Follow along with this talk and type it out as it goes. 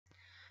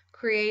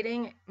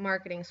creating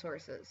marketing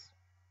sources.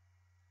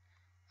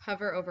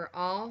 Hover over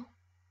all,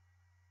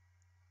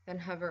 then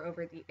hover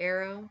over the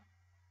arrow,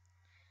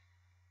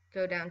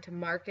 go down to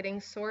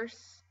marketing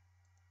source,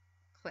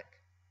 click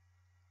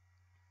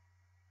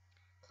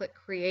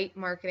create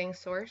marketing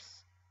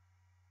source,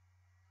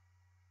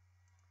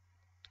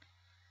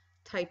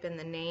 type in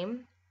the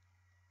name,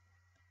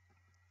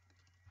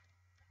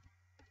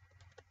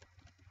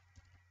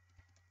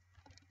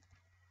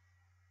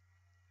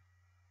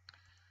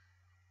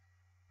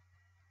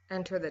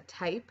 enter the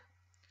type.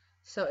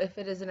 So if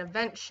it is an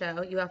event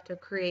show, you have to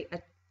create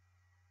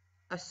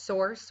a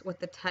source with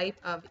the type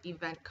of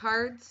event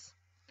cards,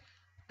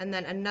 and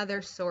then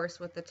another source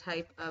with the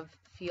type of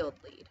field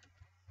lead.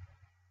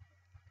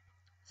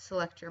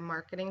 Select your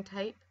marketing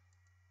type.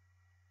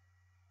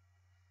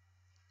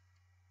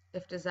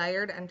 If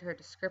desired, enter a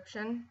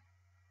description.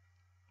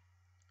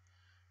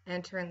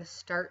 Enter in the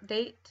start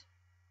date.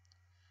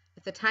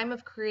 At the time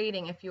of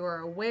creating, if you are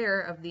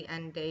aware of the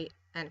end date,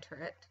 enter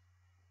it.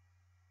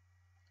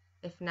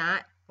 If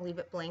not, leave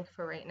it blank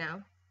for right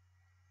now.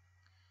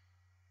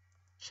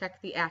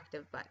 Check the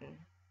active button.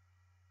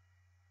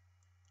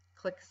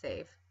 Click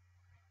Save.